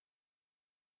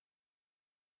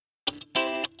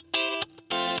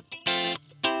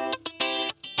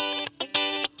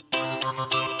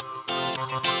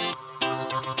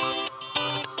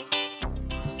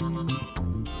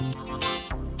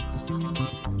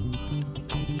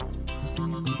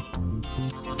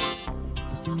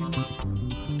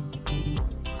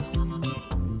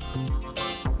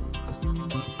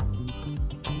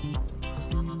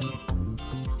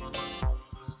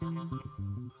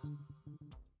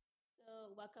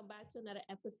Welcome back to another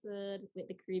episode with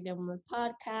the Caribbean Woman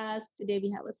Podcast. Today we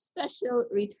have a special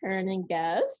returning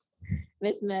guest,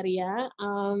 Miss Maria.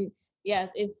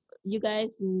 Yes, if you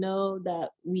guys know that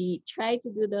we tried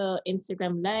to do the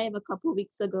Instagram live a couple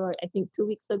weeks ago, or I think 2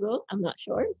 weeks ago, I'm not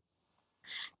sure.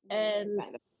 And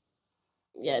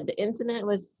yeah, the internet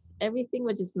was everything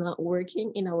was just not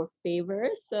working in our favor.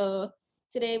 So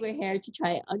today we're here to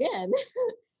try it again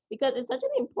because it's such an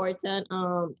important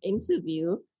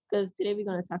interview. Because today we're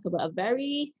going to talk about a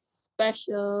very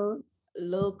special,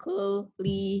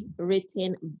 locally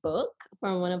written book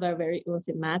from one of our very own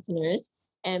St. Martiners.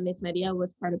 And Miss Maria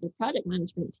was part of the project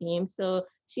management team. So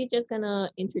she's just going to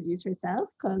introduce herself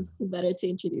because who better to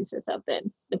introduce herself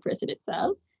than the person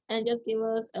itself and just give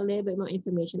us a little bit more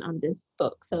information on this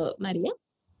book. So, Maria?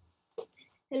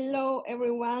 Hello,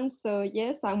 everyone. So,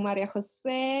 yes, I'm Maria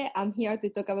Jose. I'm here to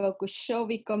talk about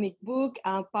Kushobi comic book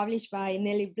published by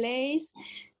Nelly Blaze.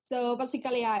 So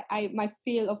basically, my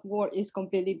field of work is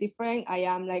completely different. I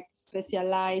am like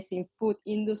specialized in food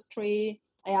industry.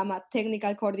 I am a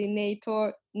technical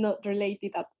coordinator, not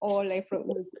related at all, like from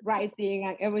writing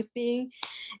and everything.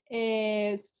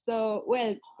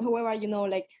 However,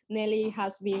 like Nelly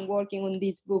has been working on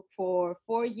this book for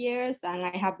 4 years, and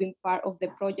I have been part of the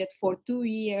project for 2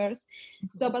 years.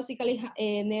 So basically,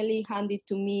 Nelly handed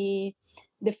to me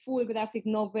the full graphic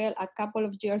novel a couple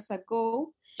of years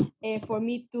ago for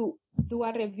me to do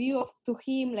a review to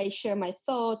him, like share my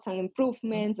thoughts and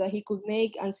improvements that he could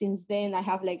make. And since then, I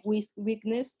have like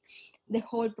witnessed the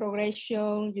whole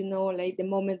progression, like the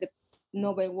moment the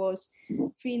novel was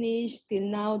finished till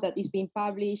now that it's been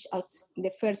published as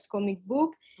the first comic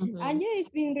book. And yeah, it's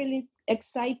been really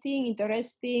exciting,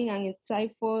 interesting, and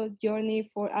insightful journey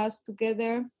for us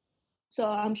together. So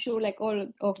I'm sure like all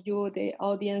of you, the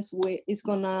audience is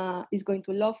going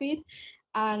to love it.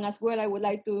 And as well, I would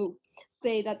like to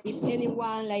say that if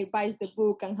anyone like buys the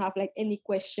book and have like any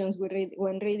questions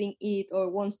when reading it, or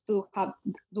wants to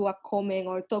do a comment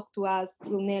or talk to us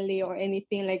through Nelly or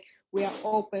anything, like we are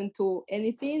open to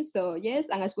anything. So yes,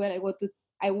 and as well,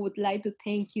 I would like to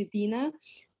thank you, Dina,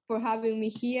 for having me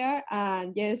here.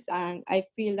 And yes, and I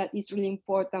feel that it's really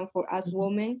important for us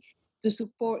women to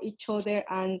support each other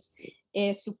and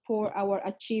support our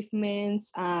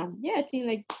achievements. Yeah, I think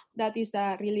like that is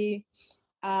a really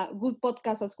good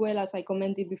podcast, as well as I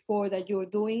commented before that you're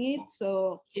doing it.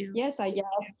 So yes, I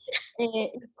just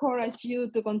encourage you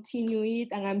to continue it,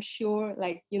 and I'm sure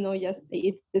like just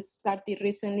it started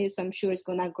recently, so I'm sure it's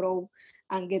gonna grow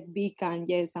and get big, and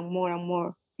yes, and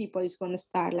more people is gonna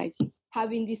start like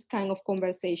having this kind of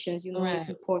conversations. Right. It's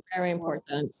important, very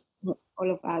important, all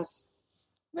of us.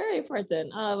 Very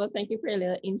important. Well, thank you for a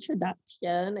little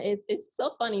introduction. It's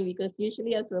so funny because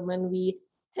usually as women we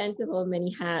tend to hold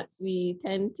many hats. We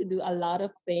tend to do a lot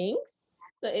of things.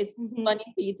 So it's funny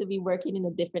for you to be working in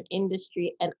a different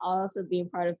industry and also being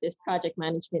part of this project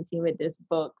management team with this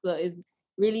book. So it's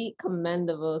really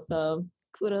commendable. So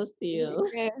kudos to you.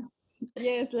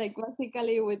 Yes, like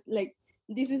basically with like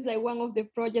this is like one of the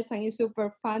projects, and it's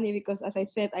super funny because, as I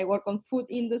said, I work on food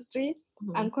industry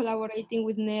and collaborating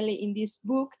with Nelly in this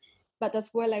book. But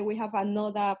as well, like we have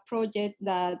another project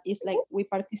that is like we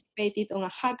participated on a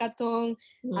hackathon,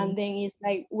 and then it's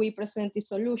like we present the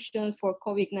solutions for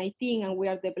COVID-19, and we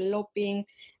are developing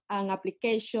an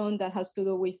application that has to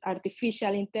do with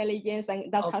artificial intelligence,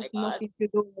 and that has nothing to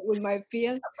do with my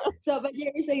field. So, but yeah,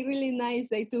 it's like really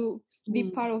nice like to be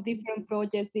part of different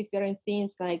projects, different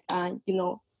things, like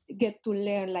get to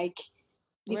learn like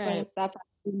different stuff,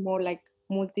 more like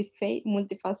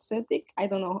multifaceted. I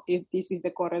don't know if this is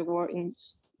the correct word in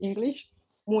English.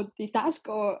 Multitask,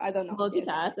 or I don't know.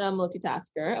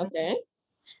 Multitasker. Okay.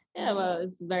 Yeah, well,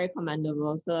 it's very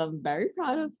commendable. So I'm very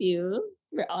proud of you.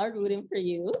 We're all rooting for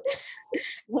you.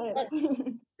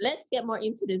 Let's get more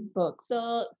into this book.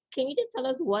 So can you just tell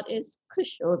us what is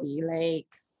Kushobi? Like,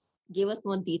 give us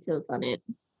more details on it.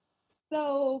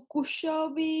 So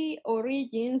Kushobi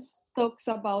Origins talks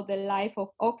about the life of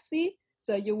Oxy.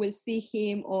 So you will see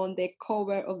him on the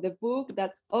cover of the book.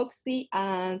 That's Oxy,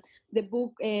 and the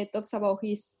book talks about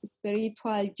his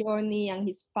spiritual journey and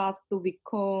his path to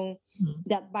become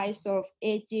the advisor of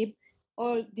Egypt.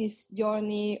 All this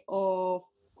journey of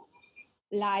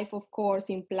life, of course,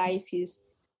 implies his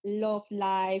love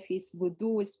life, his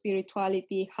voodoo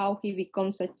spirituality, how he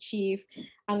becomes a chief,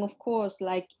 and of course,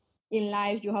 like in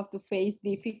life, you have to face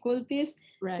difficulties.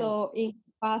 Right. So in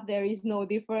his path, there is no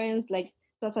difference. Like,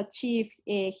 so as a chief,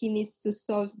 he needs to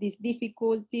solve these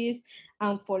difficulties,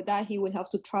 and for that, he will have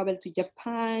to travel to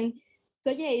Japan. So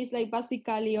yeah, it's like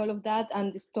basically all of that,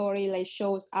 and the story like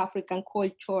shows African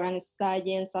culture and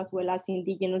science as well as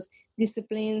indigenous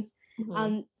disciplines.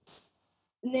 And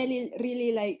Nelly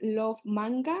really like love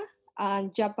manga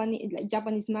and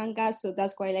Japanese manga, so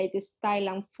that's why like the style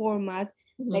and format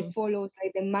like follows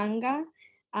like the manga,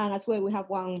 and as well we have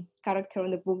one character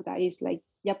in the book that is like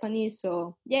Japanese.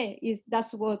 So yeah,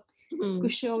 that's what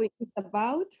Kushobi is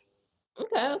about.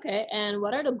 Okay. And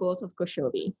what are the goals of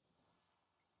Kushobi?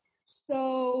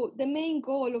 So the main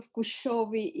goal of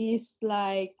Kushobi is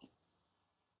like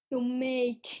to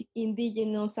make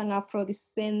indigenous and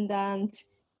Afro-descendant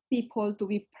people to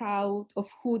be proud of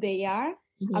who they are.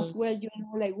 As well,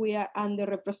 like we are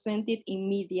underrepresented in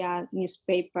media,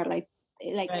 newspaper, like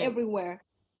Right. everywhere.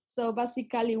 So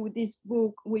basically with this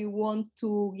book, we want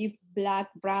to give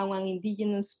Black, Brown, and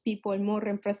indigenous people more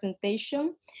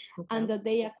representation, and that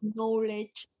they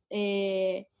acknowledge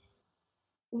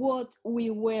what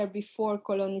we were before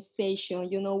colonization.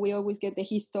 We always get the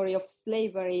history of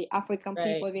slavery, African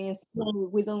people being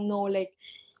enslaved. We don't know, like,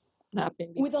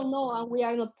 we don't know, and we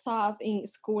are not taught in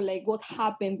school, like, what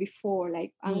happened before.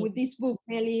 Like, and with this book,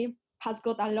 Nelly has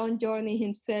got a long journey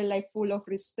himself, like, full of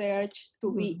research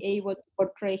to be able to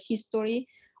portray history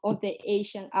of the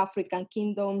Asian African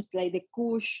kingdoms, like the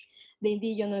Kush, the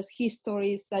indigenous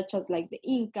histories, such as like the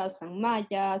Incas and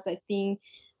Mayas. I think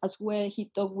as well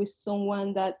he talked with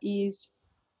someone that is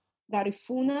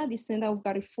Garifuna, descendant of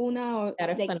Garifuna,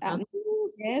 or like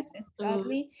yes,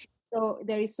 exactly. So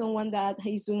there is someone that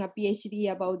is doing a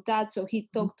PhD about that. So he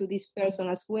talked to this person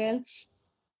as well.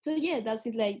 So yeah, that's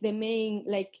it. Like the main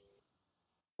like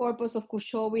purpose of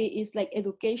Kushobi is like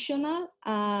educational.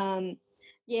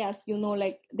 Yes,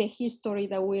 like the history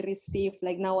that we receive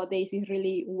like nowadays is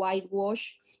really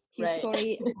whitewash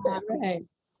history. Right.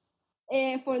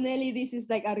 For Nelly, this is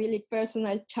like a really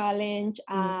personal challenge,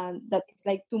 and that is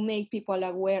like to make people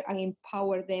aware and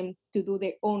empower them to do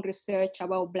their own research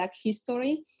about Black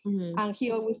history. And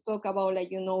he always talk about like,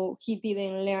 he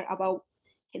didn't learn about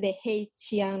the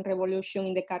Haitian Revolution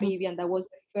in the Caribbean, that was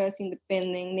the first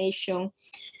independent nation.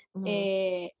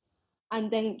 And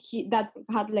then that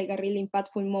had like a really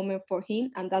impactful moment for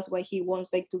him, and that's why he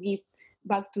wants like to give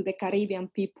back to the Caribbean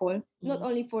people, not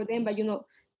only for them, but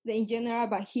in general.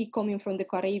 But he coming from the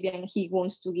Caribbean, he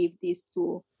wants to give this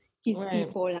to his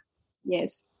people.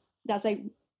 Yes, that's like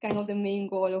kind of the main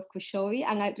goal of Kushobi,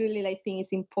 and I really like think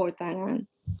it's important.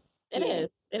 And it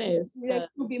is there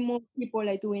could be more people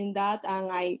like doing that,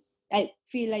 and I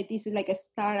feel like this is like a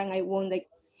start, and I want like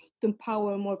to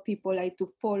empower more people like to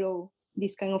follow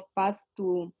this kind of path,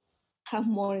 to have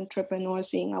more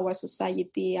entrepreneurs in our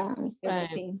society and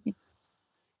everything.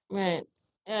 Right.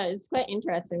 Yeah, it's quite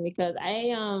interesting because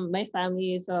my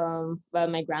family is well,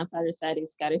 my grandfather's side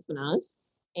is Carifunas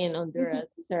in Honduras.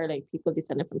 These are like people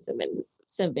descended from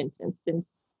Saint Vincent,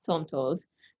 since so I'm told.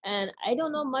 And I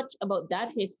don't know much about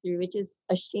that history, which is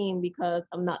a shame because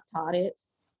I'm not taught it.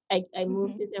 I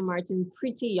moved to St. Martin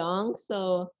pretty young,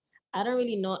 so I don't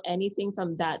really know anything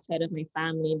from that side of my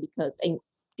family because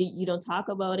you don't talk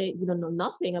about it. You don't know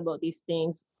nothing about these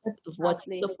things, of what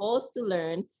you're supposed to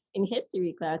learn in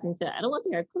history class. And said, I don't want to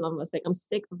hear Columbus. Like, I'm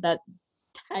sick of that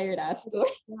tired ass story.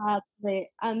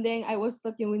 Exactly. And then I was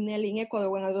talking with Nelly in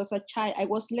Ecuador when I was a child. I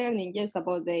was learning just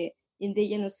about the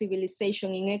indigenous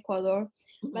civilization in Ecuador,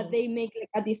 but they make like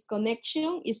a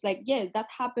disconnection. It's like, yes, that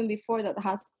happened before,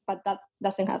 but that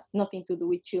doesn't have nothing to do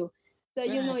with you. So,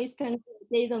 it's kind of,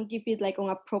 they don't give it like on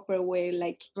a proper way.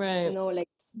 Like, like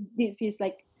this is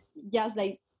like, just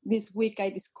like this week I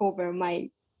discovered my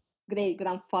great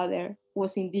grandfather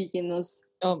was indigenous.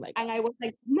 Oh my God. And I was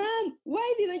like, Mom,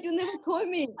 why didn't you never told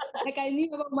me? Like, I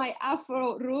knew about my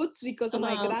Afro roots because of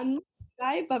my grandma's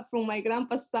side, but from my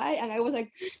grandpa's side. And I was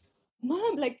like,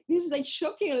 Mom, like, this is like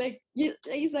shocking. Like,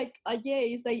 it's like,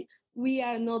 it's like we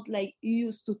are not like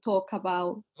used to talk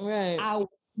about our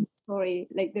story,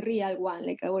 like the real one,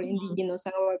 like our indigenous,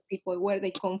 our people, where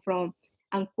they come from,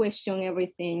 and question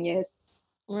everything. Yes.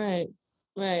 Right.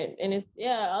 And it's,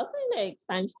 also in like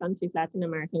Spanish countries, Latin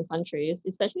American countries,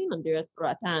 especially in Honduras,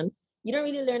 Roatan, you don't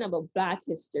really learn about Black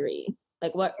history,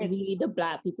 like what really the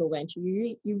Black people went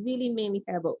through. You really mainly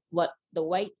hear about what the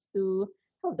whites do,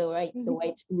 how the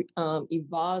whites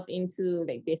evolve into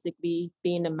like basically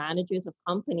being the managers of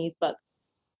companies, but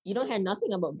you don't hear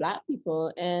nothing about Black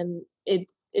people. And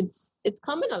it's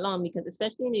coming along because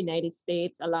especially in the United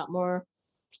States, a lot more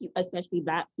especially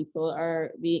Black people are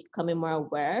becoming more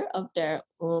aware of their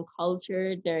own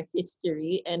culture, their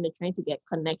history, and they're trying to get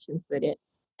connections with it.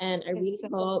 And I really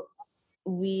hope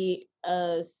we,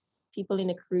 as people in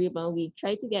the Caribbean, we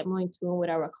try to get more in tune with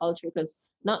our culture, because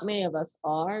not many of us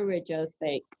are. We're just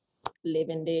like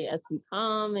living day as we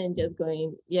come and just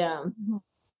going, we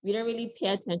don't really pay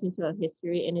attention to our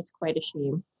history, and it's quite a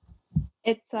shame.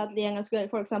 Exactly, and as well,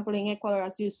 for example, in Ecuador,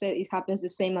 as you said, it happens the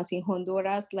same as in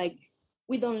Honduras. Like,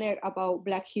 we don't learn about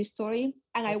Black history,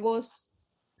 and I was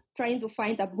trying to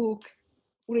find a book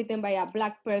written by a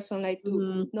Black person, like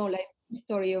to know like the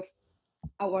story of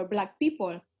our Black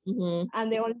people.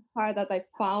 And the only part that I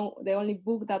found, the only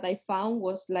book that I found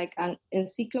was like an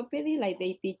encyclopedia, like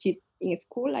they teach it in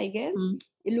school, I guess.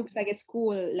 It looks like a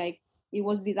school, like it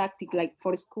was didactic, like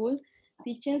for school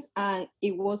teachings, and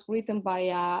it was written by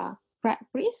a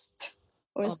priest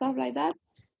or stuff like that.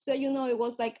 So, it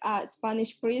was like a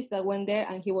Spanish priest that went there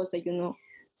and he was like,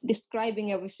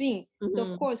 describing everything. So,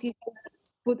 of course, he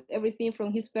put everything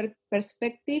from his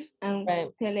perspective and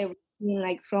tell everything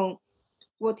like from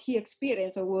what he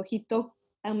experienced or what he talked,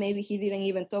 and maybe he didn't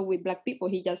even talk with Black people.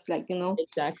 He just like,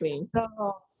 Exactly. So,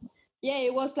 yeah,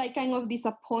 it was like kind of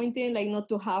disappointing, like not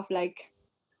to have like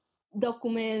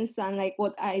documents. And like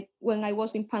when I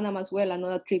was in Panama as well,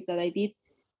 another trip that I did,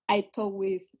 I talked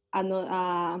with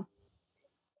another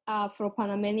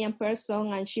Afro-Panamanian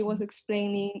person, and she was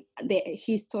explaining the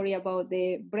history about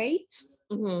the braids.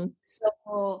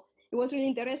 So it was really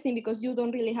interesting because you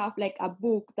don't really have like a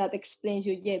book that explains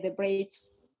you, the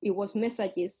braids, it was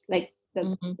messages like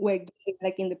that were given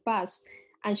like in the past.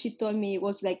 And she told me it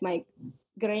was like my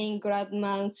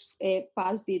grandma's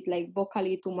passed it like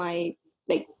vocally to my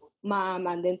like mom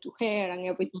and then to her and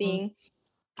everything.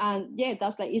 And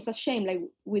that's like, it's a shame like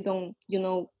we don't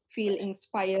feel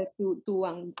inspired to do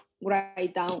and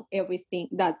write down everything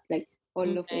that like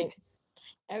all of it.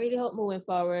 I really hope moving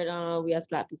forward, we as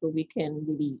Black people, we can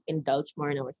really indulge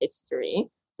more in our history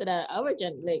so that our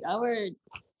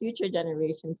future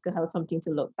generations could have something to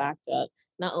look back at.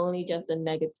 Not only just the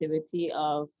negativity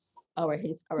of our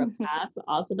past, but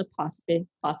also the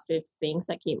positive things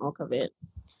that came out of it.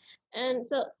 And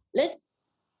so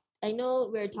I know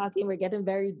we're getting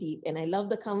very deep, and I love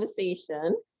the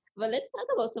conversation. But let's talk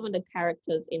about some of the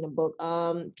characters in the book.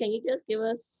 Can you just give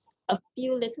us a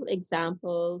few little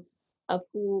examples of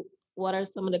what are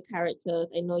some of the characters?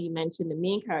 I know you mentioned the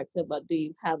main character, but do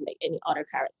you have like any other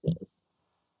characters?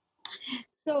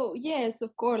 So yes,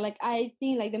 of course, like I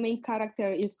think like the main character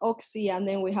is Oxy, and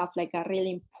then we have like a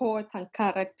really important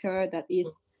character that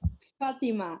is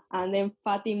Fatima, and then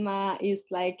Fatima is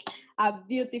like a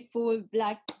beautiful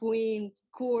Black queen,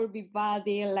 curvy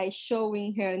body, like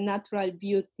showing her natural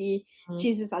beauty.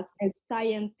 She's a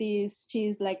scientist.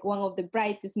 She's like one of the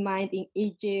brightest minds in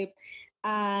Egypt,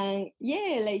 and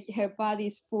like her body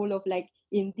is full of like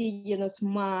indigenous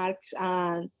marks.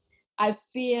 And I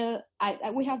feel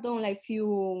we have done like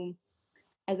few,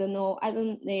 I don't know,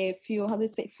 few, how to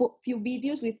say, few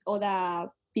videos with other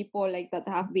people like that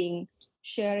have been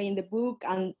sharing the book,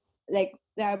 and like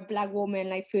there are Black women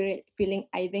like feeling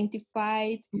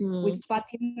identified with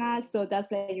Fatima. So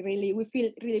that's like really, we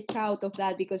feel really proud of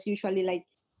that, because usually like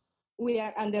we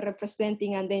are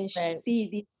underrepresenting and then see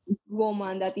this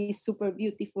woman that is super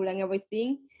beautiful and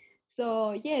everything.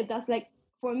 So that's like,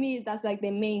 for me, that's like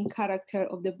the main character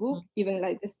of the book. Even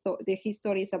like the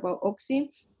history is about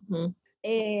Oxy.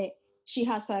 She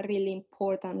has a really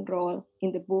important role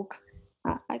in the book.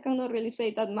 I cannot really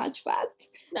say that much, but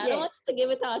I don't want you to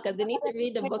give it all because they need to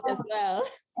read the book as well.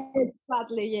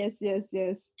 Exactly.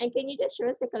 Yes. And can you just show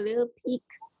us like a little peek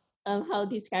of how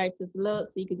these characters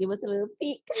look, so you could give us a little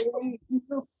peek?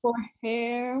 Look for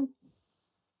her.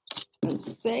 1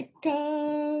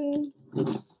 second.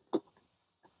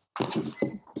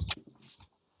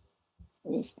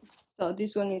 So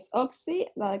this one is Oxy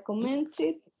that I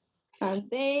commented. And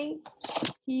then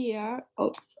here, I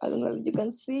don't know if you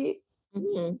can see.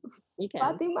 You can.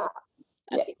 Fatima.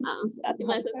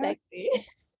 Fatima is so sexy.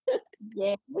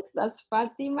 Yes, that's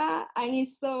Fatima. And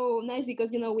it's so nice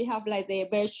because, we have like the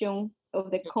version of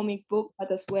the comic book,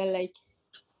 but as well like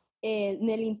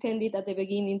Nelly intended at the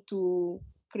beginning to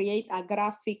create a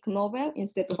graphic novel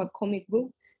instead of a comic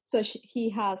book. So he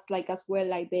has like as well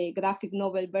like the graphic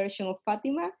novel version of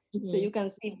Fatima. So you can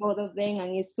see both of them,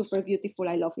 and it's super beautiful.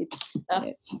 I love it.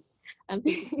 Yes. I'm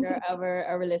pretty sure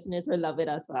our listeners will love it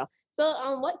as well.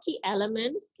 So what key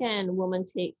elements can women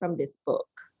take from this book?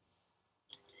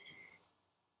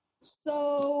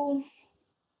 So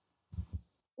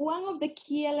one of the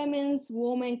key elements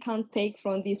women can take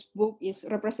from this book is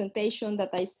representation, that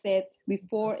I said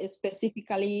before,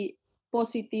 specifically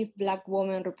positive Black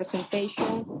woman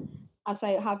representation. As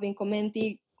I have been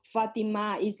commenting,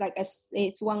 Fatima is like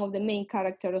it's one of the main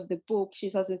characters of the book.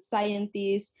 She's as a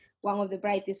scientist, one of the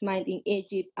brightest minds in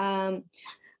Egypt.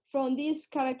 From this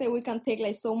character, we can take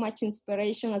like so much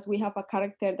inspiration, as we have a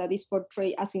character that is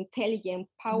portrayed as intelligent,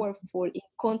 powerful, in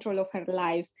control of her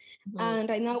life. And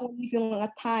right now we're living in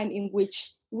a time in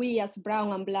which we as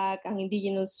brown and Black and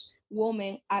indigenous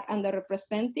women are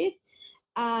underrepresented.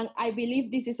 And I believe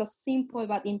this is a simple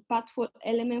but impactful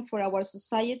element for our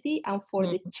society and for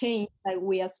the change that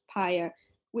we aspire.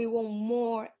 We want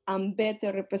more and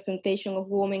better representation of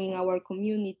women in our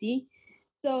community.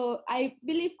 So I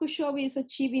believe Kushobi is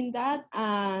achieving that.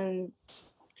 And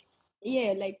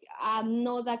yeah, like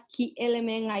another key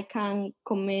element I can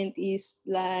comment is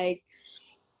like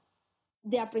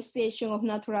the appreciation of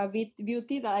natural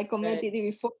beauty that I commented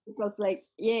before, because like,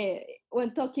 yeah,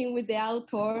 when talking with the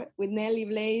author, with Nelly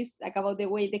Blaze, like about the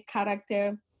way the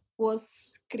character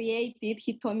was created,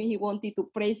 he told me he wanted to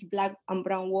praise Black and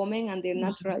brown women and their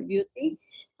natural beauty.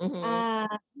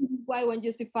 This is why when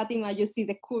you see Fatima, you see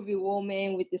the curvy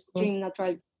woman with the extreme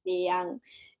natural beauty and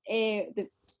the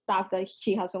stuff that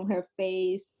she has on her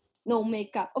face, no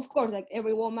makeup. Of course, like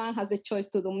every woman has a choice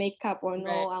to do makeup or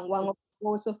no, and one of the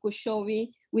goals of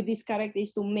Kushobi with this character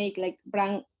is to make like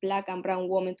Black and brown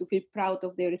women to feel proud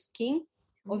of their skin,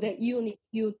 of their unique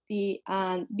beauty,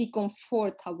 and be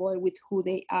comfortable with who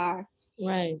they are.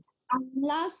 Right. And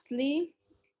lastly,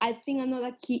 I think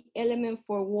another key element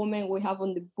for women we have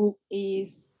on the book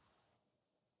is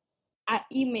an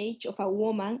image of a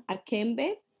woman, a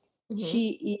Kembe.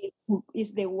 She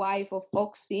is the wife of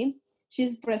Oxy.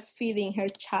 She's breastfeeding her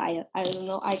child. I don't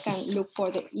know. I can look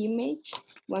for the image.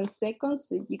 1 second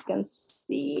so you can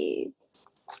see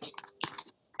it.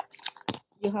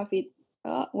 You have it.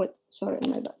 What? Sorry,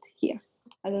 my bad. Here.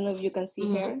 I don't know if you can see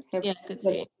her. Yeah, I could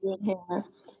see.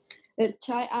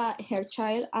 Her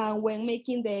child. And when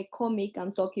making the comic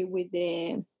and talking with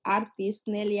the artist,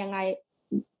 Nelly and I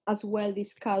as well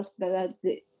discussed that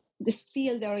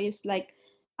still there is like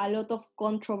a lot of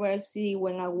controversy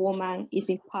when a woman is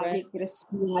in public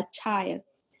breastfeeding a child.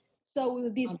 So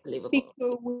with this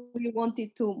picture, we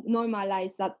wanted to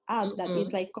normalize that that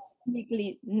is like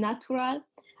completely natural,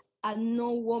 and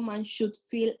no woman should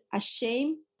feel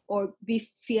ashamed or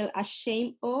feel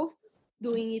ashamed of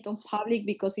doing it on public,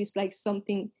 because it's like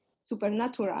something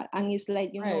supernatural, and it's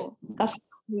like, you know, that's how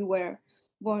we were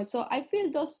born. So I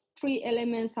feel those 3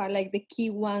 elements are like the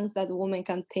key ones that women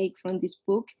can take from this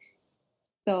book.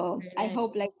 So I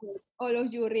hope like all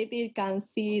of you read it can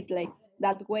see it like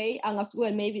that way, and as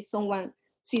well maybe someone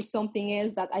sees something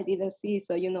else that I didn't see.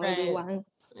 So you know, everyone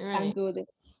can do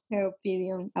their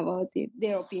opinion about it.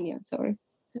 Their opinion, sorry.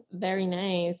 Very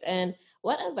nice. And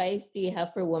what advice do you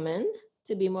have for women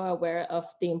to be more aware of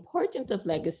the importance of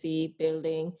legacy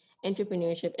building,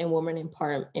 entrepreneurship, and women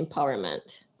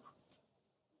empowerment?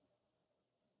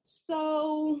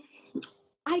 So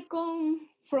I come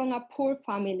from a poor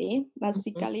family,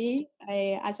 basically.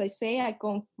 As I say, I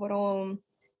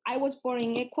was born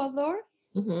in Ecuador.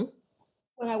 When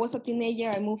I was a teenager,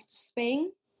 I moved to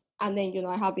Spain. And then, you know,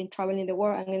 I have been traveling the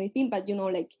world and anything. But, you know,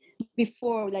 like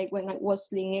before, like when I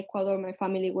was in Ecuador, my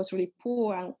family was really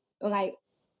poor. And when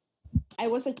I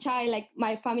was a child, like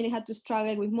my family had to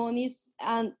struggle with money,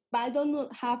 but I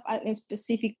don't have a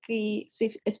specific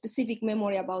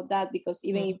memory about that, because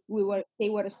even if they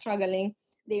were struggling,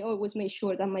 they always made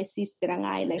sure that my sister and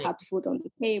I like had food on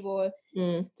the table.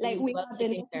 Like we had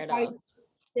the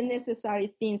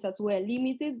necessary things as well,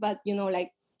 limited, but you know,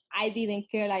 like I didn't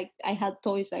care. Like I had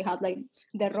toys, I had like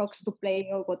the rocks to play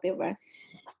or whatever.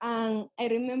 And I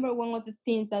remember one of the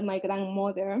things that my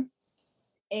grandmother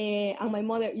and my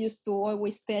mother used to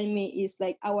always tell me is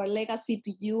like, our legacy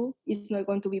to you is not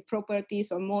going to be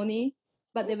properties or money,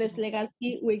 but the best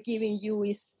legacy we're giving you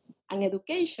is an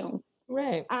education.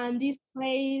 Right. And this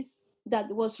phrase that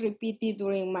was repeated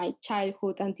during my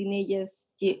childhood and teenagers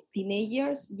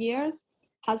years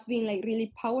has been like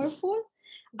really powerful.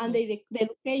 And the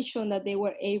education that they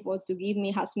were able to give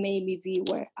me has made me be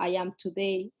where I am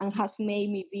today, and has made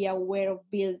me be aware of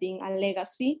building a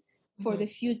legacy for the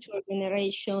future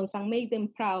generations and make them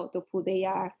proud of who they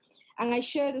are. And I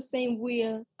share the same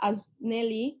will as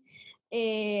Nelly,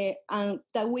 and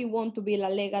that we want to build a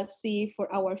legacy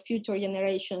for our future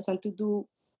generations. And to do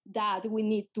that, we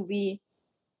need to be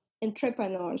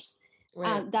entrepreneurs.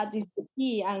 And that is the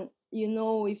key. And you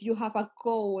know, if you have a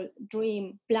goal,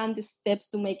 dream, plan the steps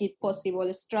to make it possible,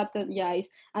 strategize,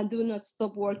 and do not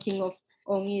stop working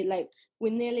on it. Like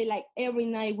with Nelly, like every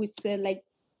night we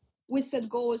set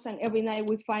goals, and every night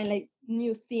we find like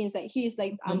new things. Like he's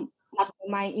like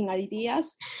mastermind in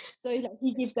ideas, so it's like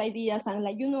he gives ideas, and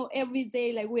like, you know, every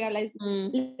day like we are like,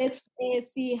 let's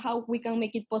see how we can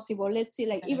make it possible. Let's see,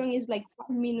 like even it's like 5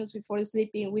 minutes before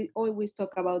sleeping, we always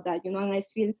talk about that, you know. And I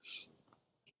feel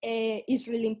it's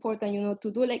really important, you know, to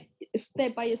do like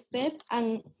step by step.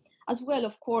 And as well,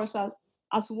 of course,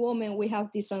 as women, we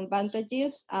have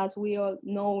disadvantages, as we all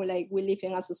know. Like we live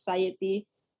in a society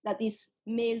that is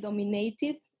male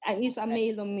dominated, and it's a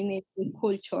male-dominated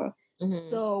culture.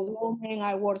 So women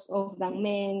are worse off than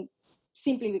men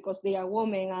simply because they are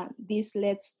women, and this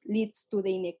leads to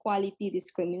the inequality,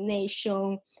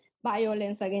 discrimination,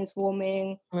 violence against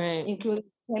women, including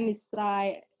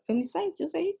femicide, you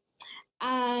say?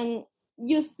 And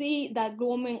you see that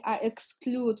women are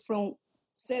excluded from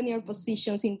senior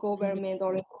positions in government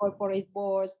or in corporate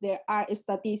boards. There are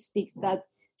statistics that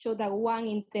show that 1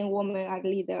 in 10 women are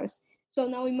leaders. So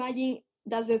now imagine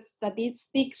that the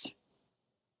statistics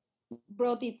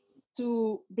brought it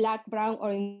to Black, brown,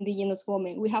 or indigenous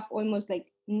women. We have almost like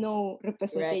no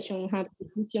representation in high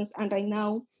positions. And right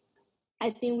now,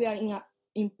 I think we are in an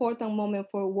important moment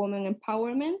for women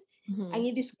empowerment. And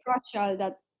it is crucial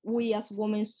that we as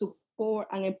women support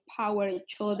and empower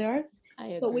each other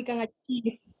so we can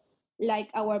achieve like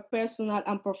our personal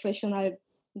and professional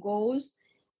goals.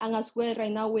 And as well,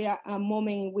 right now we are at a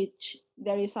moment in which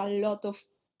there is a lot of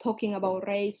talking about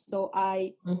race. So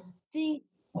I think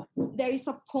there is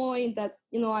a point that,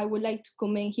 I would like to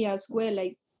comment here as well,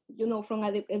 like, from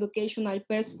an educational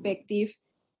perspective.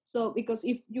 So because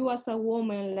if you as a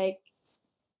woman, like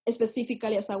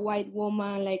specifically as a white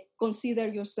woman, like consider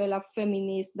yourself a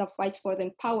feminist that fights for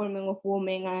the empowerment of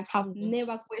women and have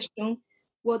never questioned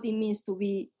what it means to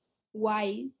be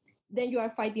white, then you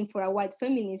are fighting for a white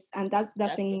feminist, and that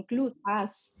doesn't include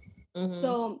us.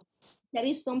 So there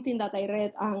is something that I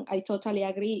read and I totally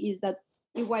agree, is that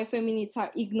if white feminists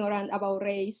are ignorant about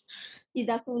race, it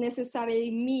doesn't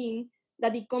necessarily mean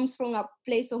that it comes from a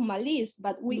place of malice,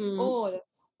 but we all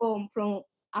come from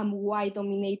a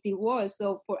white-dominated world.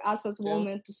 So for us as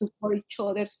women to support each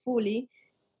other fully,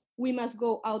 we must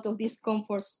go out of this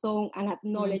comfort zone and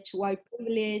acknowledge white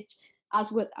privilege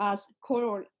as well as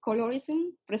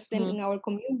colorism present in our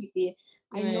community.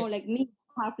 I know, like me,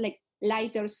 have like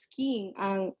lighter skin,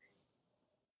 and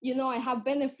I have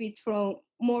benefits from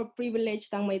more privilege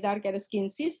than my darker skin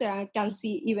sister. I can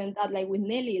see even that, like with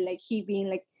Nelly, like he being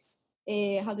like,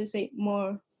 how do you say,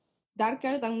 more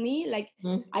darker than me. Like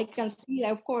I can see,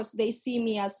 like, of course, they don't see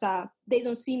me as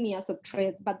a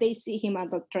threat, but they see him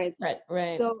as a threat.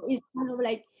 Right. So it's kind of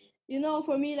like,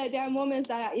 for me, like there are moments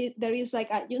that there is like,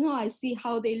 I see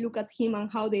how they look at him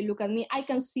and how they look at me. I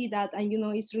can see that, and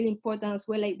it's really important as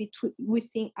well, like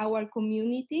within our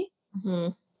community.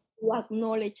 To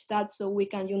acknowledge that so we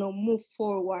can move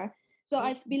forward. So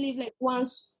I believe like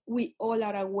once we all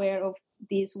are aware of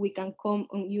this, we can come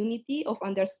on unity of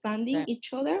understanding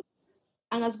each other,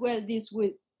 and as well this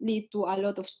will lead to a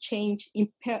lot of change,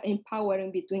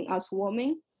 empowering between us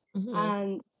women.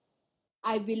 And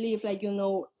I believe like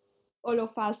all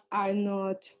of us are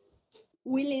not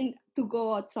willing to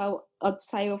go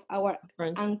outside of our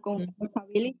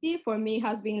uncomfortability. For me, it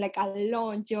has been like a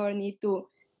long journey to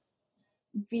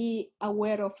be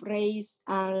aware of race,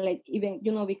 and like even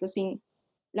because in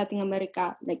Latin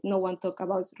America, like no one talk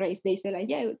about race. They say like,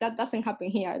 yeah, that doesn't happen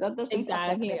here, that doesn't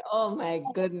happen here. Oh my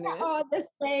goodness. We're all the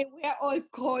same, we are all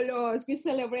colors, we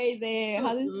celebrate the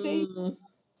how do you say,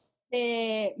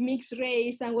 the mixed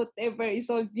race and whatever is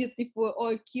all beautiful,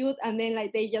 all cute, and then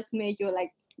like they just make you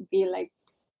like be like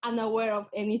unaware of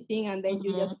anything, and then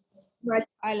you just right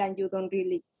island, you don't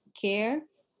really care,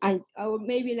 and or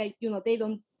maybe like they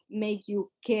don't make you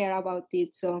care about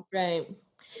it. So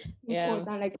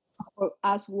important like for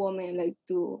us women, like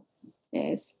to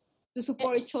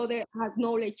support each other,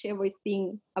 acknowledge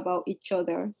everything about each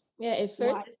other.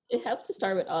 It helps to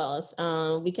start with us.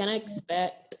 We cannot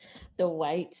expect the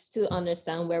whites to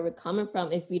understand where we're coming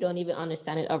from if we don't even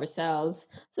understand it ourselves.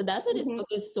 So that's why this book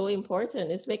is so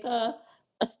important. It's like a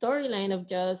storyline of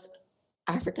just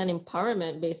African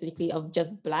empowerment, basically, of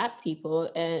just Black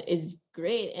people, and it's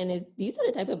great. And these are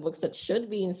the type of books that should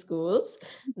be in schools,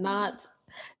 not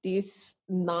these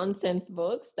nonsense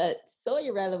books that's so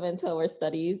irrelevant to our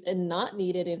studies and not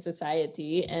needed in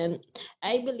society. And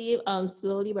I believe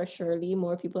slowly but surely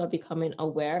more people are becoming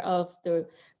aware of the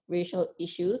racial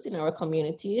issues in our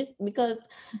communities, because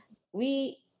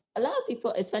a lot of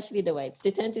people, especially the whites,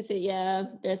 they tend to say, yeah,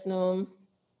 there's no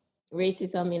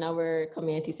racism in our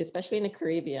communities, especially in the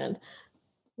Caribbean.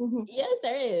 Yes,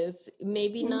 there is.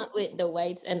 Maybe not with the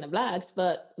whites and the Blacks,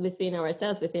 but within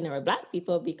ourselves, within our Black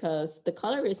people, because the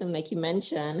colorism, like you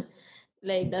mentioned,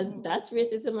 like that's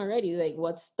racism already. Like,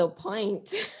 what's the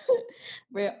point?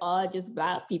 We're all just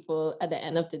Black people at the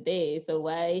end of the day. So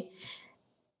why?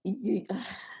 It's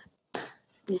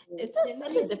just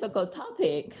such a difficult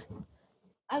topic.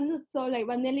 And so like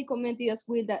Vanelli commented as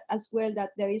well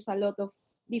that there is a lot of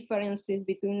differences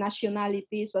between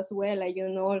nationalities as well. Like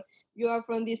you are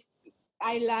from this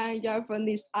island, you are from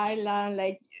this island.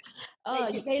 Like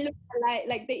they look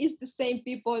like it's the same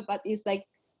people, but it's like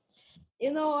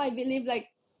I believe like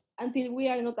until we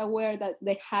are not aware that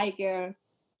the higher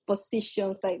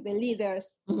positions, like the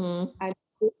leaders, are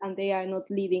good and they are not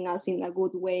leading us in a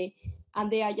good way,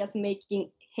 and they are just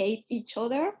making hate each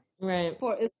other Right.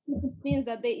 for things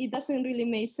that it doesn't really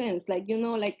make sense. Like,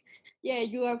 like, yeah,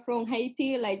 you are from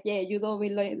Haiti, like, yeah, you don't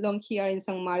belong here in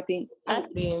San Martin.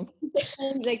 Exactly.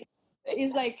 And like,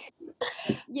 it's like,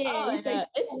 yeah, Oh my it's like, God.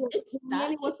 It's that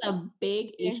really was is a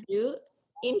big yeah. issue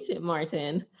in St.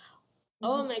 Martin.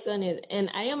 Oh my goodness.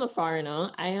 And I am a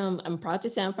foreigner. I'm proud to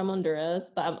say I'm from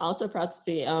Honduras, but I'm also proud to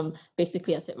say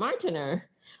basically a St. Martiner.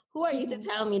 Who are you to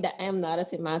tell me that I am not a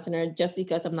St. Martiner just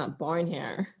because I'm not born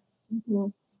here?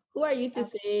 Who are you to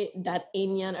say that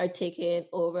Indian are taking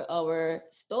over our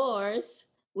stores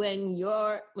when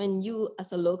you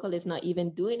as a local is not even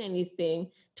doing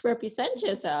anything to represent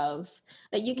yourselves?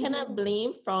 Like you cannot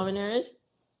blame foreigners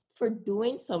for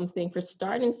doing something, for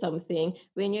starting something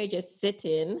when you're just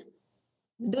sitting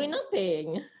doing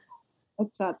nothing.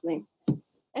 Exactly.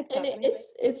 And Exactly.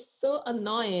 it's so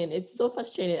annoying. It's so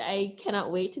frustrating. I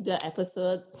cannot wait to do an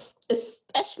episode,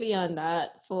 especially on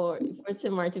that for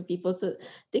St. Martin people, so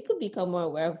they could become more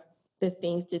aware of the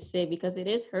things to say, because it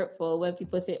is hurtful when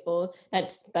people say, "Oh,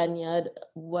 that Spaniard,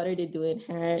 what are they doing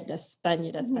here? That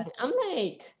Spaniard, that Spaniard." I'm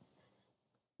like,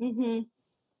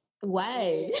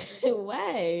 why? Yeah.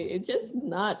 Why? It's just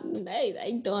not nice.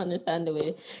 I don't understand the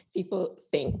way people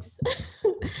thinks.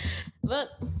 But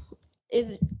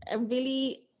it's I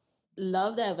really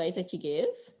love the advice that you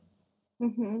give.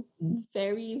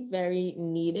 Very, very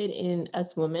needed in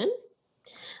us women.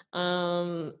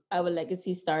 Our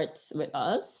legacy starts with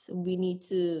us. We need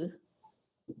to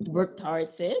work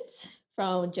towards it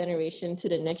from generation to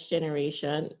the next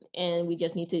generation, and we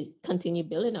just need to continue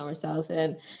building ourselves,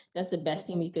 and that's the best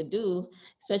thing we could do.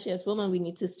 Especially as women, we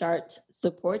need to start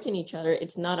supporting each other.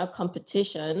 It's not a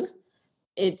competition.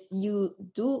 It's you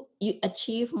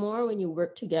achieve more when you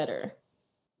work together.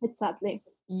 Exactly.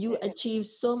 You achieve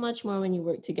so much more when you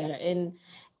work together, and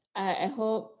I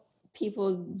hope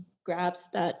people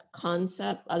grasp that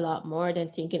concept a lot more than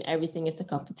thinking everything is a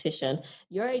competition.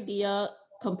 Your idea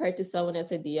compared to someone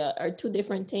else's idea are two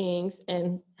different things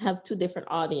and have two different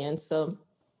audience. So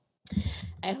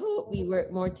I hope we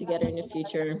work more together in the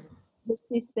future. The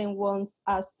system wants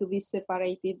us to be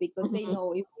separated because they Mhm.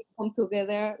 know if we come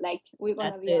together, like we're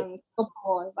gonna That's be it.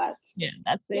 unstoppable. But Yeah,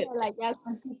 that's yeah, it. like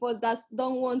some people that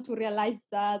don't want to realize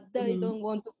that they Mhm. don't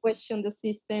want to question the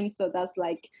system. So that's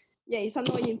like, yeah, it's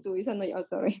annoying too. It's annoying. Oh,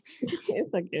 sorry,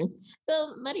 It's okay.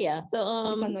 So Maria, so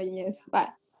it's annoying. Yes, but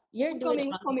you're we're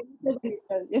doing coming.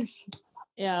 Yes.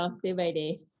 yeah, day by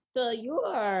day. So you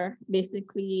are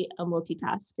basically a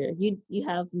multitasker. You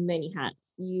have many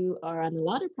hats. You are on a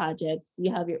lot of projects.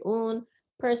 You have your own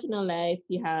personal life.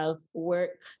 You have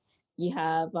work. You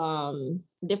have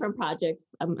different projects.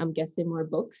 I'm guessing more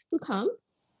books to come.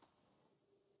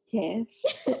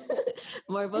 Yes.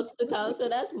 More books to come. So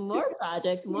that's more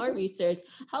projects, more research.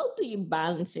 How do you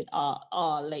balance it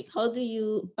all? Like how do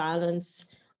you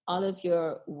balance all of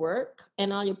your work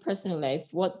and all your personal life?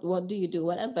 What do you do?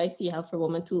 What advice do you have for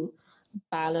women to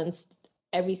balance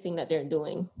everything that they're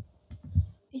doing?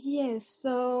 Yes.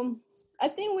 So I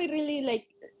think we really like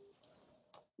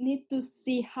need to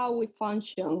see how we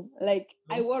function. Like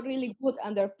I work really good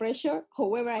under pressure.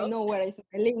 However, I know where is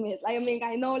my limit. Like, I mean,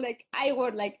 I know like I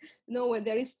work like when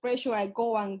there is pressure, I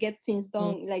go and get things Mm,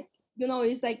 done. Like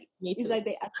me it's too. like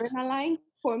the adrenaline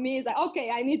for me. It's like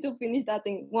okay, I need to finish that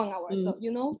in 1 hour. Mm, So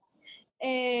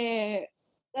uh,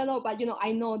 but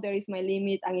I know there is my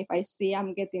limit, and if I see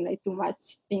I'm getting like too much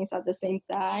things at the same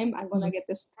time, I'm gonna mm, get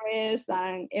the stress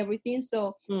and everything.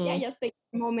 So yeah, mm, just take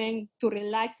a moment to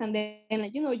relax, and then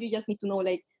like, you just need to know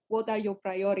like what are your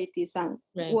priorities and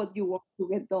right. what you want to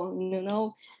get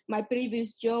done. My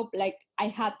previous job, like I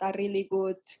had a really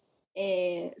good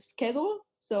schedule,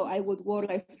 so I would work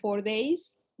like 4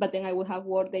 days, but then I would have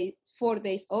 4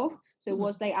 days off. So it Mhm,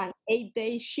 was like an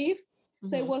 8-day shift,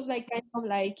 so it mhm, was like kind of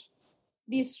like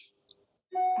this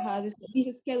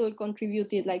this schedule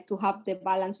contributed like to have the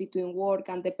balance between work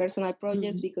and the personal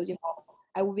projects, mhm, because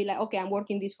I would be like, okay, I'm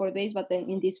working these 4 days, but then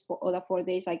in these other 4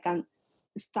 days I can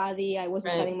study. I was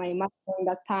right. studying my master in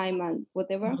that time and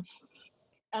whatever. Mhm,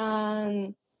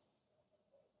 And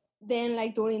then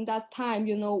like during that time,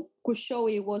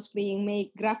 Kushobi was being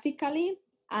made graphically,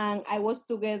 and I was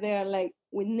together like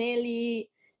with Nelly,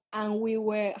 and we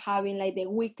were having like the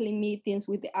weekly meetings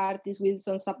with the artist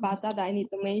Wilson Zapata that I need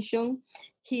to mention.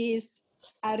 He's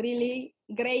a really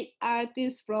great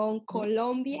artist from mhm,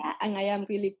 Colombia, and I am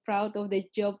really proud of the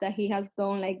job that he has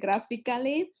done like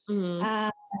graphically. mhm, uh,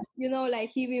 like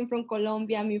he being from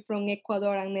Colombia, me from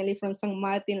Ecuador, and Nelly from San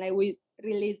Martin, like we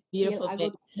really feel Beautiful a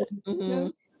good face. Mm-hmm.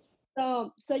 connection.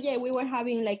 So yeah, we were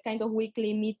having like kind of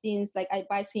weekly meetings. Like I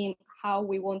advised him how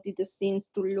we wanted the scenes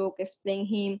to look, explain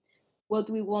him what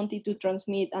we wanted to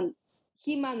transmit, and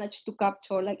he managed to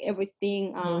capture like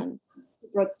everything and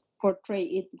portray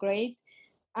it great.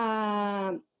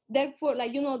 Therefore,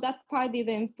 like that part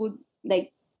didn't put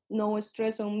like no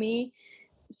stress on me.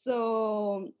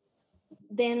 So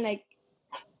then like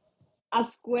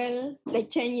as well, like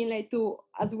changing like to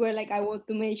as well, like I want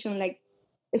to mention like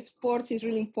sports is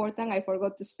really important. I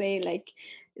forgot to say, like,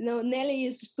 Nelly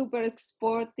is super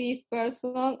sportive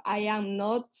person. I am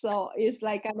not, so it's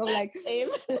like kind of like, Same.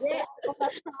 yeah, I'm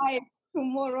gonna try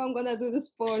tomorrow. I'm gonna do the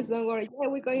sports. Don't worry. Yeah,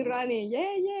 we're going running. Yeah,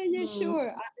 Mm-hmm. sure.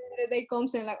 And then the day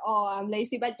comes and like, oh, I'm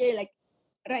lazy. But yeah, like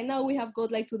right now we have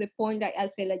got like to the point that I'll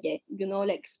say like, yeah,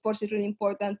 like sports is really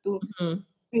important to Mm-hmm.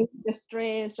 the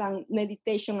stress and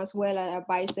meditation as well. I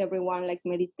advise everyone like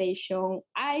meditation.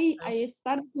 I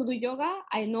started to do yoga.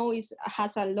 I know it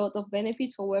has a lot of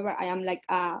benefits. However, I am like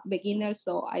a beginner,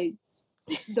 so I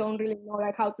don't really know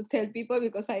like how to tell people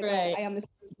because Right. I am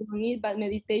still doing it. But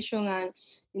meditation and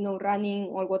running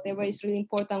or whatever is really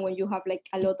important when you have like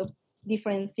a lot of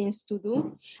different things to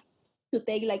do. To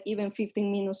take like even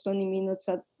 15 minutes, 20 minutes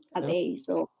a day.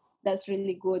 So that's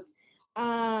really good.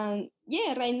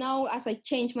 Yeah, right now as I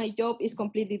change my job is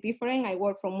completely different. I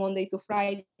work from Monday to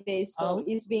Friday. So Oh,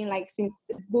 it's been like since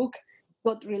the book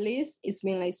got released, it's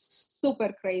been like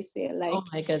super crazy. oh Like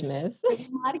my goodness. the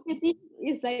marketing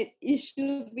is like it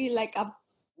should be like a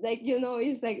like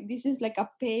it's like this is like a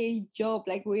paid job.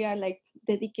 Like we are like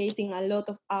dedicating a lot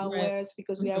of Right. hours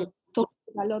because we are Mm-hmm. talking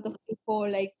to a lot of people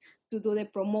like to do the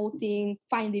promoting,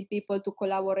 finding people to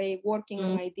collaborate, working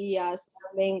on ideas.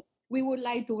 And then we would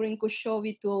like to bring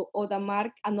Kushobi to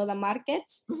another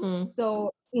markets. Mm-hmm.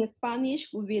 So in Spanish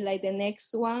would be like the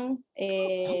next one.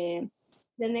 The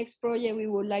next project we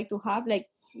would like to have like,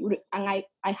 and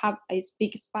I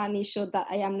speak Spanish, so that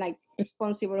I am like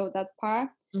responsible of that part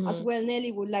as Mm-hmm. well.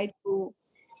 Nelly would like to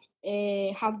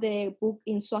have the book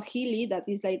in Swahili, that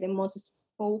is like the most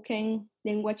spoken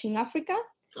language in Africa.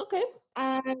 Okay.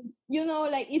 And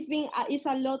like it's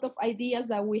a lot of ideas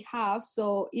that we have,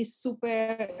 so it's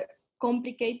super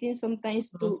complicating sometimes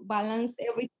Mm-hmm. to balance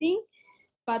everything.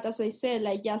 But as I said,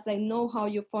 like just like know how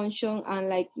you function and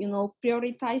like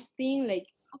prioritize things, like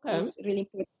Okay. is really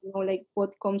important to know like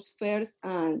what comes first.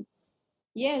 And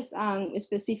yes, and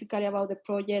specifically about the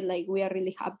project, like we are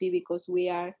really happy because we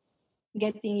are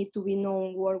getting it to be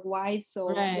known worldwide. So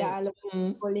there Right. are a lot of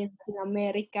Mm-hmm. people in Latin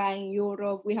America, in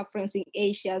Europe. We have friends in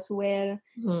Asia as well.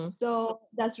 Mm-hmm. So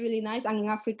that's really nice. And in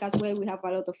Africa as well, we have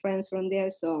a lot of friends from there.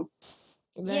 So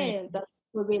Right. yeah, that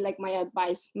would be like my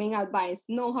main advice.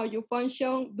 Know how you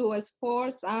function, do a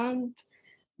sports, and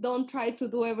don't try to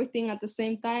do everything at the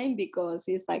same time because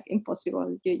it's like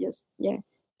impossible. You just, yeah,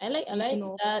 I need to like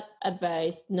know. that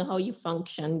advice, know how you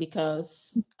function,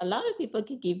 because a lot of people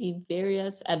could give you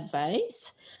various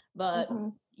advice, but Mm-hmm.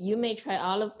 you may try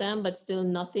all of them, but still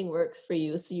nothing works for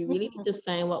you. So you really need to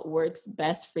find what works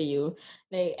best for you.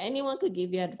 Like anyone could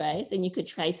give you advice and you could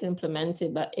try to implement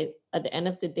it, but at the end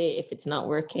of the day, if it's not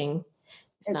working,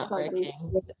 it's not Exactly.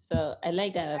 working. So I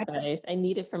like that advice. I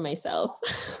need it for myself.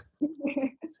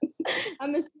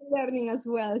 I'm still learning as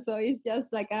well. So it's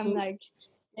just like I'm like,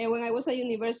 when I was at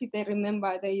university, I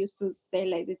remember they used to say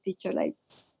like the teacher like,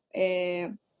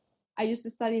 I used to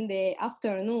study in the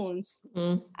afternoons,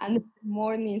 Mm. and the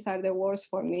mornings are the worst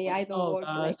for me. I don't Oh work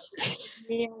like gosh.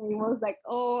 me. It was like,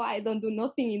 oh, I don't do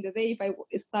nothing in the day if I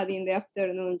study in the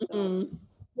afternoon. So Mm.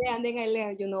 yeah, and then I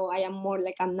learned, I am more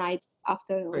like a night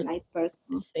person.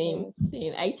 Same, Yes.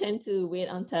 same. I tend to wait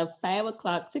until 5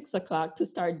 o'clock, 6 o'clock to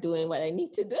start doing what I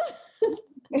need to do.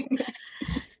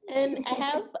 And I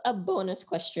have a bonus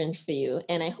question for you,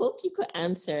 and I hope you could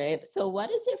answer it. So, what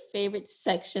is your favorite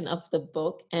section of the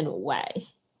book and why?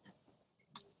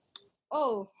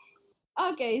 Oh,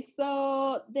 okay.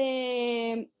 So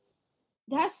there's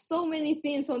so many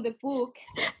things on the book,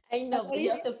 I but know, there but you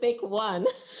is have to pick one.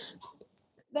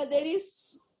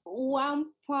 one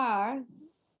part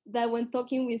that when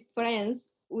talking with friends,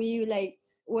 we like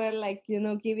were like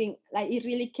giving like it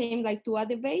really came like to a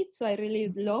debate. So I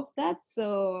really love that.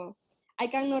 So I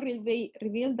cannot really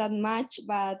reveal that much,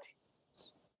 but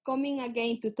coming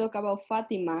again to talk about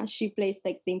Fatima, she plays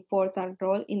like the important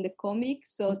role in the comic.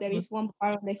 So there Mhm. is one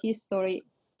part of the history,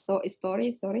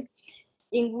 sorry,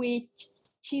 in which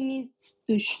she needs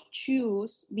to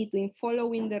choose between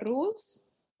following the rules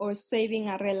or saving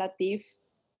a relative.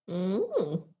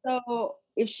 Mm. So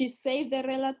if she saved the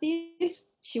relatives,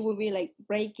 she will be like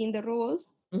breaking the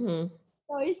rules. Mhm.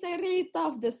 So it's a really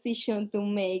tough decision to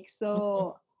make.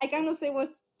 So I cannot say what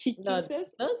she No, chooses.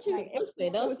 don't you? Like,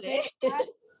 Don't say.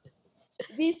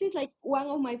 this is like one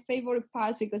of my favorite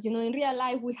parts because in real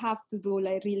life we have to do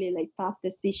like really like tough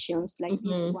decisions like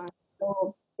this Mhm. one.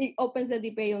 So it opens a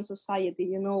debate on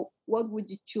society. What would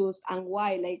you choose and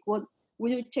why? Like, what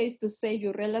would you choose to save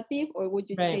your relative, or would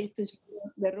you Right. choose to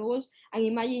follow the rules? And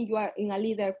imagine you are in a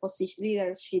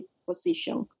leadership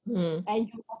position, Mm. and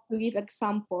you have to give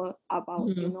example about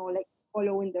Mhm. like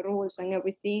following the rules and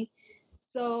everything.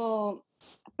 So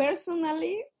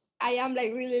personally, I am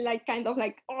like really like kind of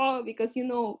like, oh, because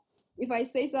if I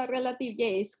say to a relative,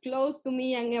 yeah, it's close to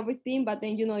me and everything, but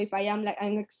then if I am like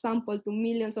an example to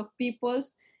millions of people,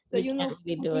 so You can't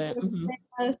really do put it. Mhm.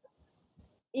 yourself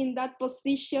in that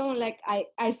position, like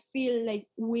I feel like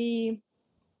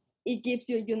it gives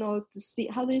you to see,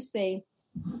 how do you say,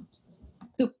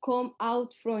 to come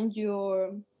out from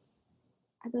your,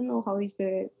 I don't know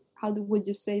would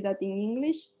you say that in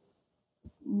English?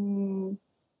 Mm,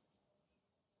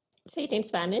 Say it in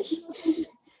Spanish.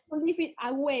 to leave it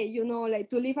away, like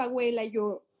to leave away like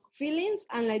your feelings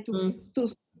and like Mm. to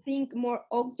think more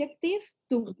objective,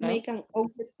 to Okay. make an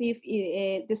objective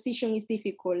decision is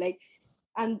difficult. Like,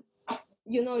 and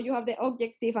you have the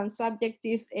objective and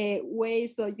subjective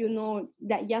ways, so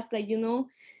that just like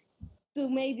to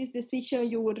make this decision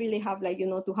you would really have like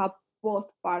to have both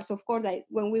parts. Of course, like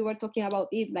when we were talking about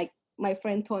it, like my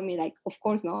friend told me, like, of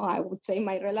course, no, I would say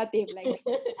my relative, like,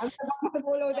 I'm not gonna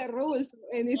follow the rules or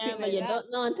Yeah, anything but like you that.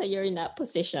 don't know until you're in that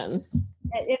position.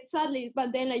 Exactly.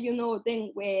 But then, like,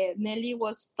 then where Nelly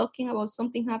was talking about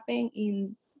something happened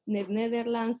in the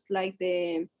Netherlands, like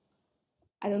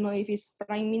I don't know if it's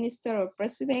prime minister or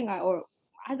president, or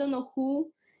I don't know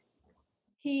who.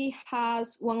 He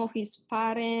has one of his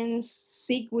parents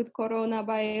sick with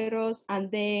coronavirus,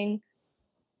 and then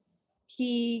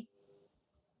he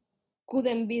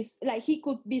couldn't be like, he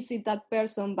could visit that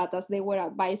person, but as they were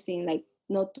advising like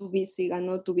not to visit and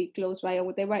not to be close by or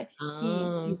whatever,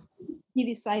 Um, he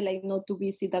decided like not to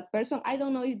visit that person. I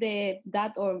don't know if the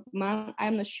dad or mom,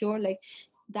 I'm not sure, like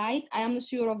died. I am not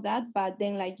sure of that. But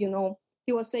then, like,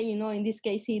 he was saying, in this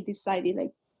case he decided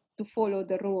like to follow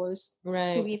the rules, to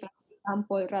right. give an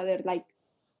example rather like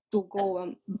to That's, go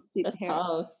and visit that's her.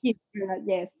 tough. Yes.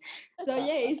 That's So tough.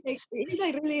 yeah, it's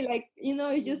like really like, you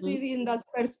just see Mm-hmm. it in that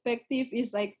perspective.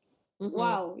 It's like, Mm-hmm.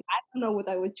 wow, I don't know what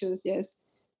I would choose. Yes.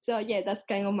 So yeah, that's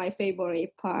kind of my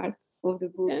favorite part of the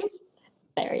book. Okay.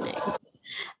 Very nice.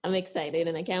 I'm excited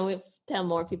and I can't wait to tell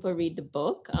more people read the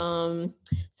book.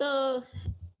 So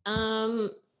um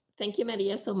thank you,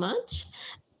 Maria, so much.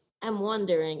 I'm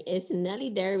wondering, is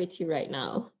Nelly there with you right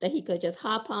now? That he could just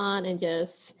hop on and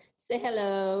just say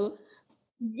hello.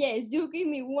 Yes, you give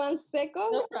me 1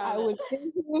 second. No I problem. will tell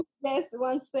you. Yes,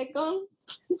 1 second.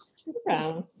 No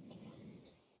problem.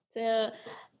 So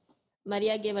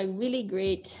Maria gave a really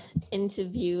great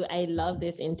interview. I love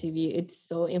this interview. It's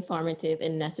so informative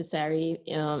and necessary,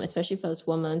 especially for us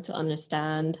women to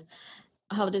understand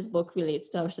how this book relates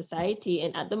to our society.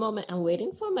 And at the moment, I'm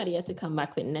waiting for Maria to come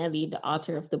back with Nelly, the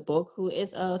author of the book, who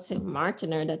is a St.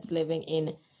 Martiner that's living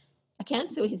in, I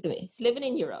can't say what he's doing. He's living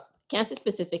in Europe. Can't say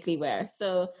specifically where.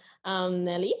 So,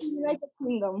 Nelly. United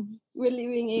Kingdom. We're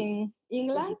living in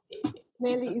England.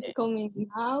 Nelly is coming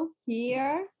now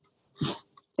here.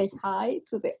 Say hi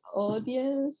to the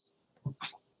audience.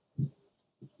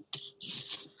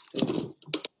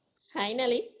 Hi,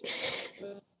 Nelly.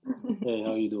 Hey,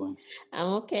 how you doing? I'm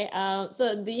okay.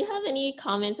 So, do you have any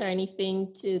comments or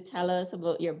anything to tell us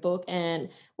about your book and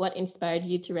what inspired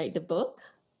you to write the book?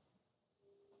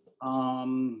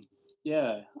 Um,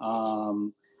 yeah,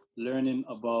 learning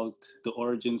about the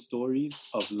origin stories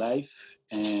of life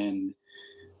and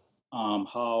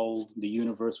how the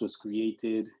universe was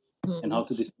created and Mm-hmm. how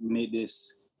to disseminate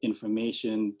this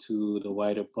information to the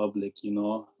wider public.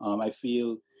 I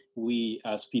feel we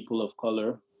as people of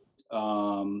color,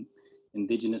 um,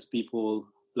 indigenous people,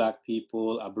 black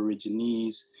people,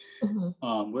 aborigines,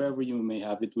 Mm-hmm. wherever you may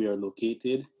have it, we are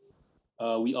located.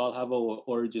 We all have our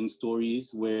origin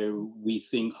stories where we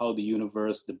think how the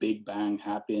universe, the Big Bang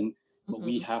happened, but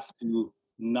we Mm-hmm. have to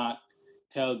not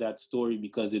tell that story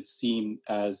because it's seen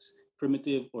as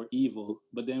primitive or evil.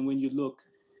 But then when you look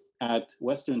at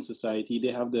Western society,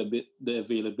 they have the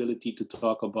availability to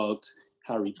talk about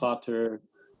Harry Potter.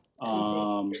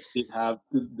 Everything. They have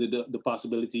the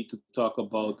possibility to talk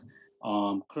about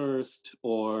cursed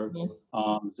or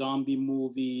Mm-hmm. zombie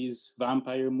movies,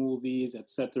 vampire movies,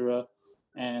 etc.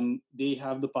 And they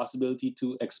have the possibility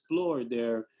to explore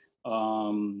their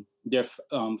their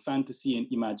fantasy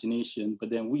and imagination, but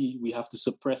then we have to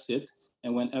suppress it.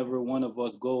 And whenever one of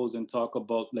us goes and talk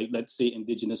about, like, let's say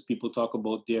indigenous people talk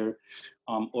about their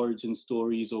origin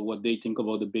stories or what they think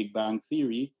about the Big Bang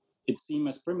Theory, it seems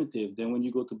as primitive. Then when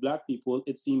you go to Black people,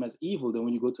 it seems as evil. Then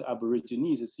when you go to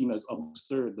Aborigines, it seems as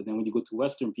absurd. But then when you go to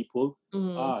Western people,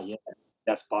 yeah,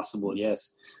 that's possible.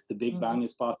 Yes, the Big Bang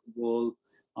is possible.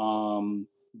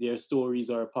 Their stories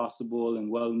are possible and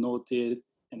well noted,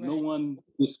 and no one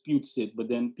disputes it. But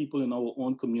then people in our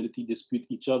own community dispute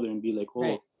each other and be like,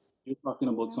 oh, you're talking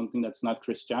about something that's not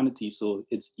Christianity, so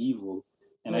it's evil.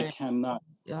 And I cannot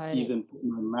even put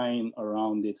my mind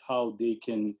around it, how they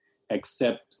can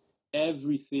accept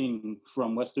everything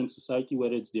from Western society,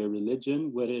 whether it's their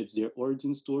religion, whether it's their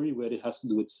origin story, whether it has to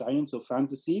do with science or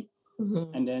fantasy,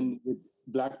 and then with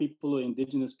Black people or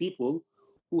indigenous people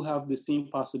who have the same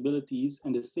possibilities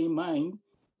and the same mind,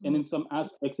 and in some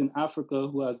aspects in Africa,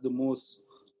 who has the most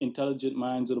intelligent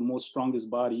minds or the most strongest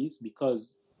bodies,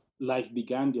 because life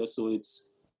began there. So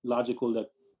it's logical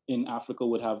that in Africa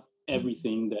would have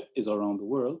everything that is around the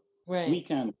world. We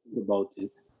can't think about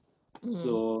it.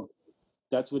 So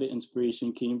that's where the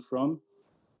inspiration came from.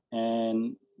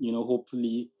 And,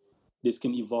 hopefully this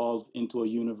can evolve into a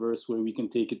universe where we can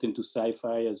take it into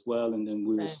sci-fi as well. And then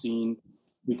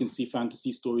we can see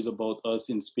fantasy stories about us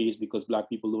in space, because Black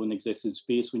people don't exist in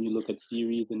space. When you look at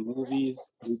series and movies,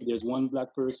 there's one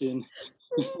Black person.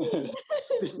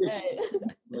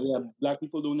 Yeah, Black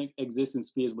people don't exist in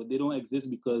space, but they don't exist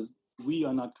because we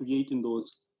are not creating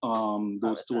those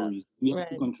stories. We have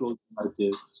to control the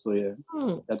narrative. So yeah,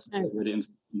 that's where the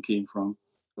inspiration came from.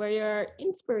 Where you're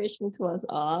inspiration to us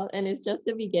all, and it's just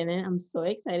the beginning. I'm so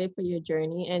excited for your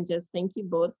journey, and just thank you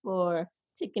both for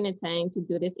taking the time to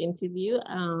do this interview.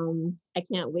 I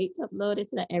can't wait to upload it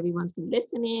so that everyone can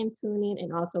listen in, tune in,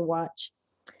 and also watch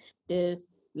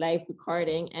this live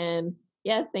recording. And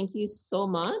yes, thank you so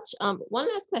much. One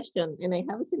last question, and I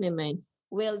have it in my mind.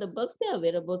 Will the books be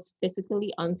available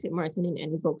physically on St. Martin in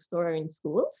any bookstore or in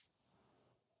schools?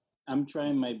 I'm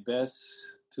trying my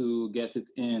best to get it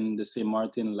in the St.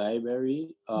 Martin Library,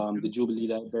 the Jubilee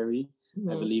Library.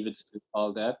 I believe it's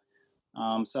called that.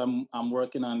 So I'm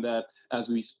working on that as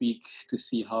we speak to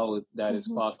see how that is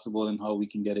possible and how we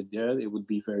can get it there. It would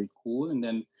be very cool. And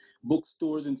then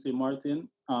bookstores in St. Martin,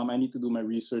 I need to do my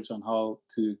research on how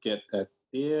to get that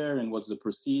there and what's the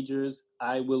procedures.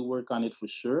 I will work on it for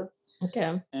sure.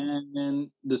 Okay. And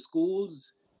then the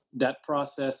schools, that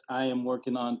process I am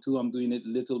working on too. I'm doing it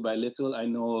little by little. I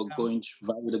know going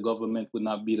via the government would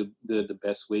not be the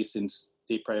best way, since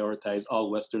they prioritize all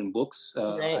Western books.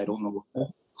 I don't know.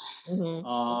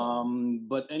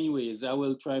 But anyways, I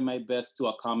will try my best to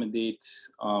accommodate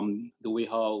the way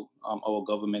how our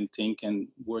government think, and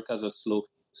work as a slow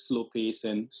pace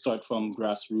and start from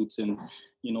grassroots, and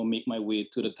make my way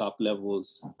to the top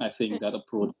levels. I think that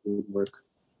approach will work.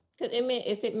 Because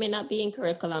if it may not be in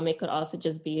curriculum, it could also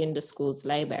just be in the school's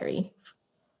library,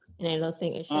 and I don't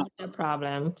think it should be a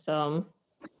problem. So,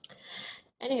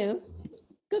 anywho,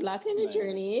 good luck in your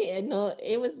journey. I know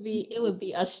it would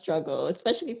be a struggle,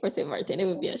 especially for St. Martin. It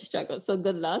would be a struggle. So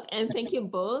good luck, and thank you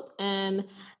both. And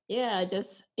yeah,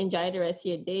 just enjoy the rest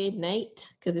of your day,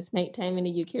 night, because it's nighttime in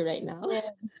the UK right now. Yeah.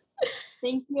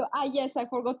 Thank you. Yes, I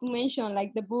forgot to mention,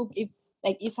 like, the book, if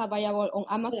it's available on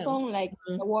Amazon,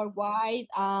 worldwide,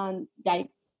 and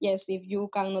yes, if you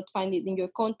cannot find it in your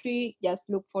country, just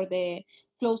look for the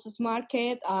closest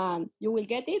market and you will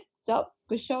get it. So,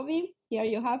 Kushobi, here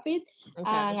you have it. Okay.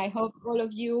 And I hope all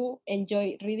of you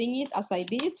enjoy reading it as I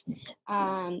did,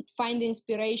 and find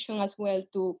inspiration as well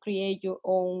to create your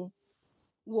own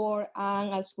work,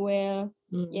 and as well,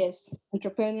 yes,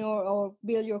 entrepreneur or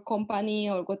build your company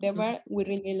or whatever. We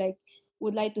really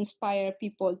would like to inspire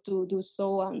people to do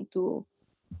so, and to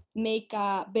make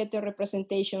a better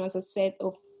representation, as I said,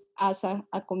 of as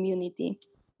a community.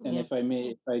 And if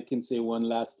I can say one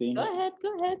last thing. Go ahead.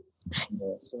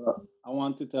 Yeah, so I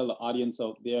want to tell the audience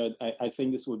out there, I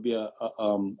think this would be a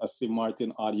St.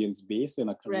 Martin audience base and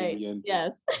a Caribbean. Right.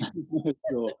 Yes.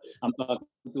 So I'm talking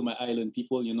to my island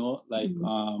people,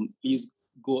 please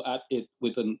go at it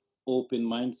with an open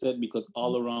mindset, because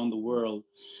all around the world,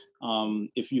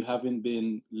 if you haven't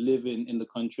been living in the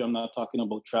country, I'm not talking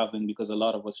about traveling, because a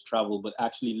lot of us travel, but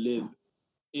actually live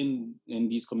in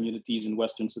these communities in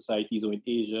Western societies or in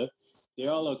Asia, they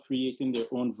all are creating their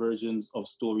own versions of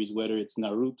stories, whether it's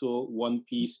Naruto, One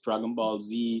Piece, Dragon Ball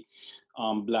Z,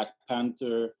 Black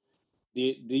Panther.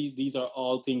 These are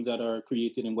all things that are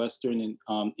created in Western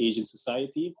and Asian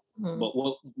society. But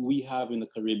what we have in the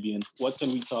Caribbean, what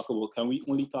can we talk about? Can we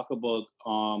only talk about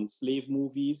slave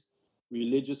movies?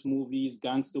 religious movies,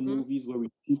 gangster Mhm. movies where we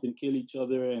shoot and kill each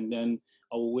other, and then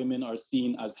our women are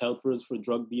seen as helpers for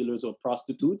drug dealers or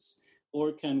prostitutes?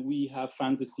 Or can we have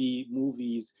fantasy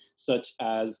movies such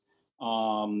as,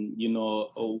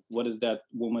 what is that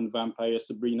woman vampire,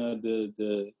 Sabrina,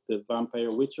 the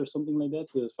vampire witch or something like that,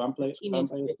 the The teenage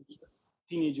vampire witch.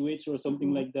 teenage witch or something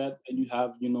Mhm. like that, and you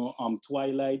have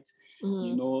Twilight.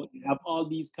 Mhm. You have all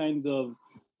these kinds of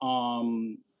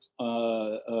um,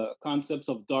 concepts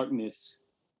of darkness,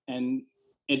 and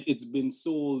it's been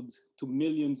sold to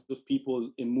millions of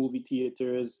people in movie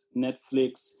theaters,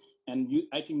 Netflix, and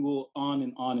I can go on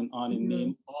and on and on and Mhm.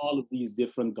 name all of these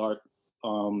different dark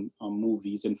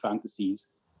movies and fantasies.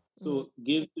 Mhm. So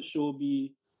give the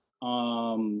Shobi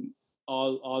um,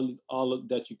 all of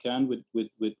that you can with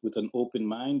an open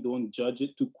mind. Don't judge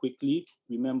it too quickly.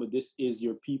 Remember, this is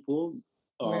your people.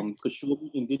 Right. Kushobi,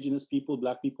 indigenous people,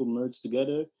 black people merged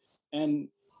together, and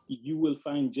you will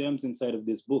find gems inside of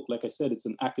this book. Like I said, it's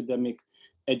an academic,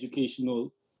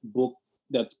 educational book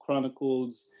that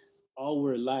chronicles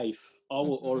our life,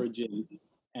 our Mhm. origin,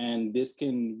 and this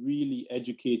can really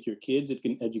educate your kids. It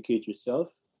can educate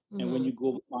yourself. And when Mhm. you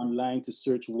go online to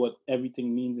search what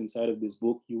everything means inside of this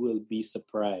book, you will be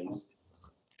surprised.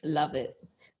 Love it.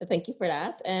 Thank you for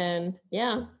that. And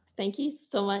yeah, thank you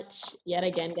so much yet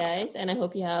again, guys. And I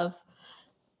hope you have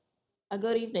a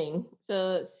good evening.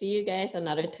 So see you guys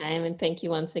another time. And thank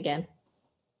you once again.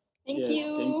 Thank Yes,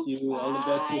 thank you. you. All the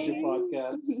best with your Bye.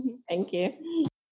 podcast. Thank you.